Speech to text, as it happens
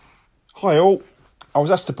Hi all. I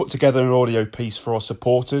was asked to put together an audio piece for our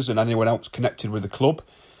supporters and anyone else connected with the club,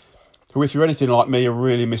 who, if you're anything like me, are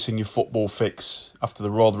really missing your football fix after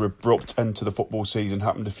the rather abrupt end to the football season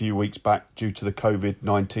happened a few weeks back due to the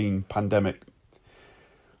COVID-19 pandemic.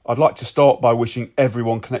 I'd like to start by wishing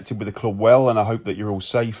everyone connected with the club well, and I hope that you're all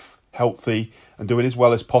safe, healthy and doing as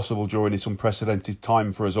well as possible during this unprecedented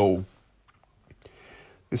time for us all.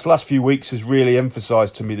 This last few weeks has really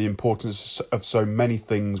emphasised to me the importance of so many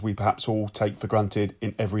things we perhaps all take for granted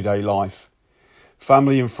in everyday life.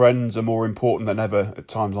 Family and friends are more important than ever at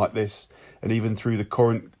times like this, and even though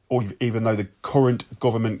the current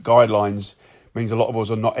government guidelines means a lot of us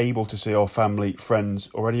are not able to see our family, friends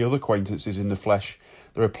or any other acquaintances in the flesh,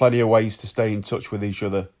 there are plenty of ways to stay in touch with each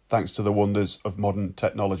other thanks to the wonders of modern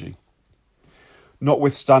technology.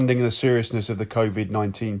 Notwithstanding the seriousness of the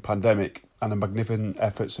COVID-19 pandemic and the magnificent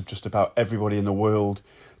efforts of just about everybody in the world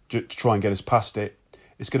to try and get us past it,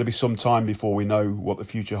 it's going to be some time before we know what the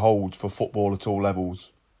future holds for football at all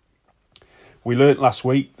levels. We learnt last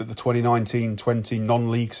week that the 2019-20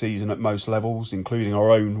 non-league season at most levels, including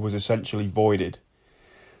our own, was essentially voided.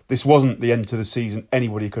 This wasn't the end to the season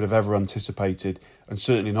anybody could have ever anticipated, and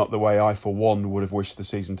certainly not the way I, for one, would have wished the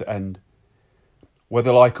season to end.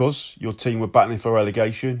 Whether, like us, your team were battling for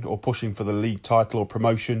relegation or pushing for the league title or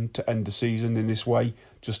promotion, to end the season in this way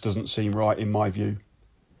just doesn't seem right in my view.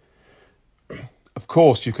 Of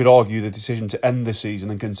course, you could argue the decision to end the season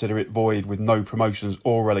and consider it void with no promotions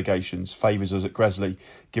or relegations favours us at Gresley,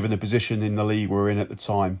 given the position in the league we were in at the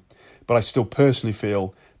time. But I still personally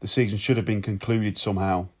feel the season should have been concluded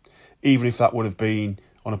somehow, even if that would have been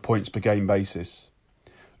on a points per game basis.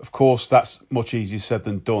 Of course, that's much easier said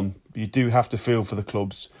than done, but you do have to feel for the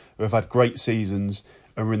clubs who have had great seasons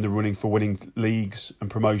and are in the running for winning leagues and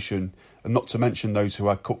promotion, and not to mention those who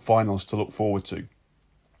had cup finals to look forward to.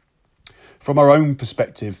 From our own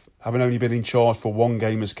perspective, having only been in charge for one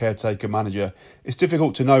game as caretaker manager, it's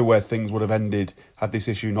difficult to know where things would have ended had this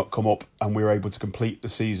issue not come up and we were able to complete the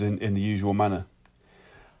season in the usual manner.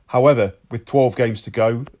 However, with 12 games to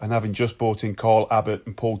go and having just brought in Carl Abbott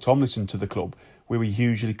and Paul Tomlinson to the club, we were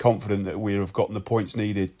hugely confident that we would have gotten the points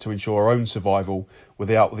needed to ensure our own survival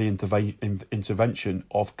without the intervention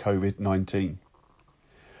of COVID-19.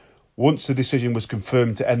 Once the decision was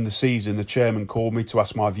confirmed to end the season, the chairman called me to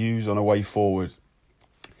ask my views on a way forward.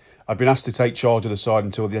 I'd been asked to take charge of the side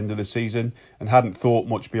until the end of the season and hadn't thought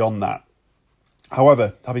much beyond that.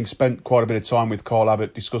 However, having spent quite a bit of time with Carl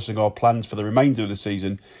Abbott discussing our plans for the remainder of the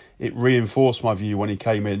season, it reinforced my view when he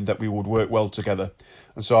came in that we would work well together,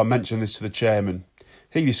 and so I mentioned this to the chairman.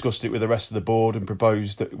 He discussed it with the rest of the board and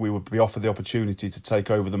proposed that we would be offered the opportunity to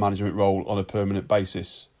take over the management role on a permanent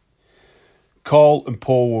basis. Carl and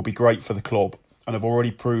Paul will be great for the club and have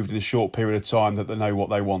already proved in a short period of time that they know what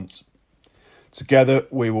they want. Together,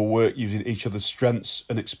 we will work using each other's strengths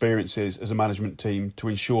and experiences as a management team to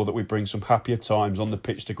ensure that we bring some happier times on the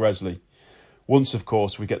pitch to Gresley. Once, of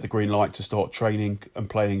course, we get the green light to start training and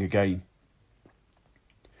playing again.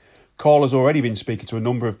 Carl has already been speaking to a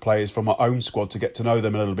number of players from our own squad to get to know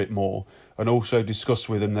them a little bit more and also discuss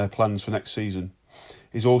with them their plans for next season.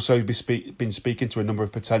 He's also been speaking to a number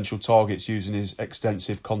of potential targets using his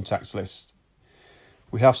extensive contacts list.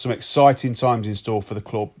 We have some exciting times in store for the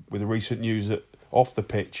club, with the recent news that off the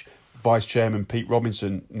pitch, Vice Chairman Pete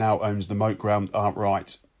Robinson now owns the Moat Ground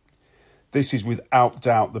outright. This is without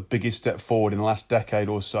doubt the biggest step forward in the last decade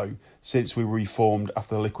or so since we reformed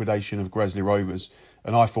after the liquidation of Gresley Rovers,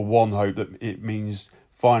 and I for one hope that it means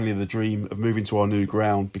finally the dream of moving to our new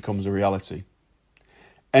ground becomes a reality.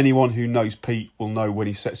 Anyone who knows Pete will know when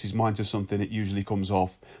he sets his mind to something it usually comes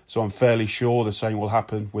off, so I'm fairly sure the same will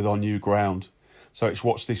happen with our new ground. So it's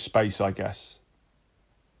watch this space, I guess.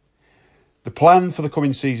 The plan for the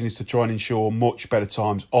coming season is to try and ensure much better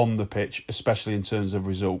times on the pitch, especially in terms of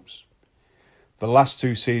results. The last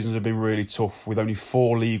two seasons have been really tough, with only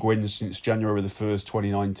 4 league wins since January the 1st,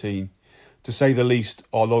 2019. To say the least,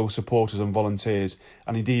 our loyal supporters and volunteers,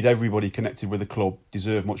 and indeed everybody connected with the club,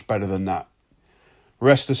 deserve much better than that.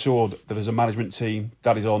 Rest assured that as a management team,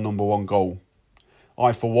 that is our number one goal.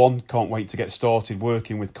 I, for one, can't wait to get started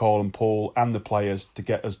working with Carl and Paul and the players to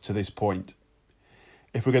get us to this point.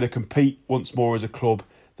 If we're going to compete once more as a club,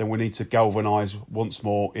 then we need to galvanise once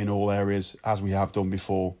more in all areas, as we have done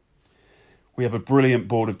before. We have a brilliant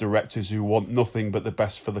board of directors who want nothing but the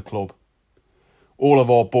best for the club. All of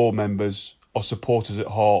our board members are supporters at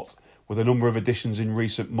heart. With a number of additions in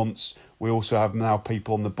recent months, we also have now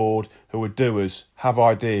people on the board who are doers, have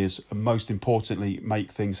ideas, and most importantly, make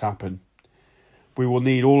things happen. We will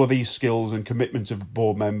need all of these skills and commitment of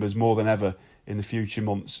board members more than ever in the future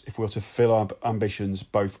months if we are to fulfil our ambitions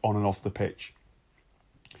both on and off the pitch.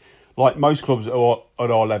 Like most clubs at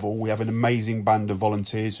our level, we have an amazing band of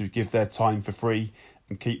volunteers who give their time for free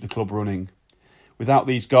and keep the club running. Without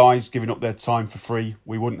these guys giving up their time for free,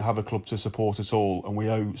 we wouldn't have a club to support at all, and we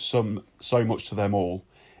owe so much to them all,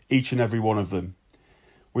 each and every one of them.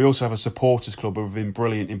 We also have a supporters club who have been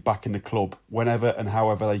brilliant in backing the club whenever and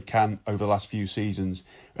however they can over the last few seasons,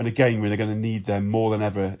 and again we're going to need them more than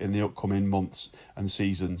ever in the upcoming months and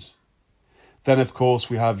seasons. Then of course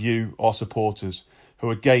we have you, our supporters, who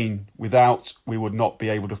again, without we would not be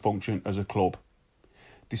able to function as a club.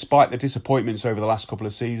 Despite the disappointments over the last couple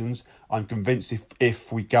of seasons, I'm convinced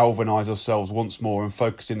if we galvanise ourselves once more and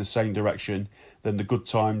focus in the same direction, then the good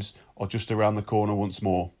times are just around the corner once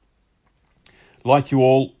more. Like you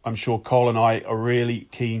all, I'm sure Carl and I are really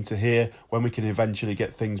keen to hear when we can eventually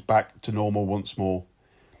get things back to normal once more.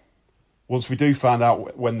 Once we do find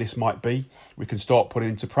out when this might be, we can start putting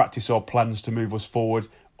into practice our plans to move us forward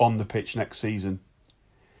on the pitch next season.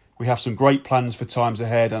 We have some great plans for times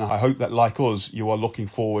ahead, and I hope that, like us, you are looking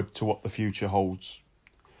forward to what the future holds.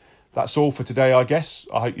 That's all for today, I guess.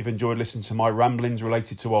 I hope you've enjoyed listening to my ramblings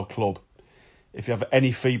related to our club. If you have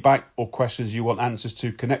any feedback or questions you want answers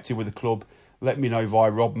to connected with the club, let me know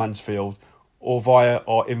via Rob Mansfield or via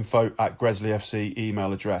our info@GresleyFC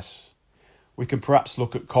email address. We can perhaps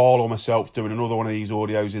look at Carl or myself doing another one of these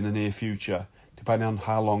audios in the near future, depending on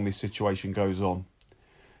how long this situation goes on.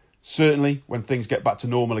 Certainly, when things get back to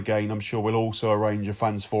normal again, I'm sure we'll also arrange a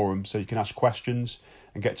fans forum so you can ask questions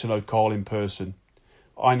and get to know Carl in person.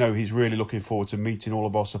 I know he's really looking forward to meeting all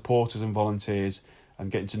of our supporters and volunteers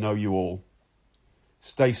and getting to know you all.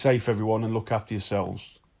 Stay safe, everyone, and look after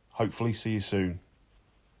yourselves. Hopefully see you soon.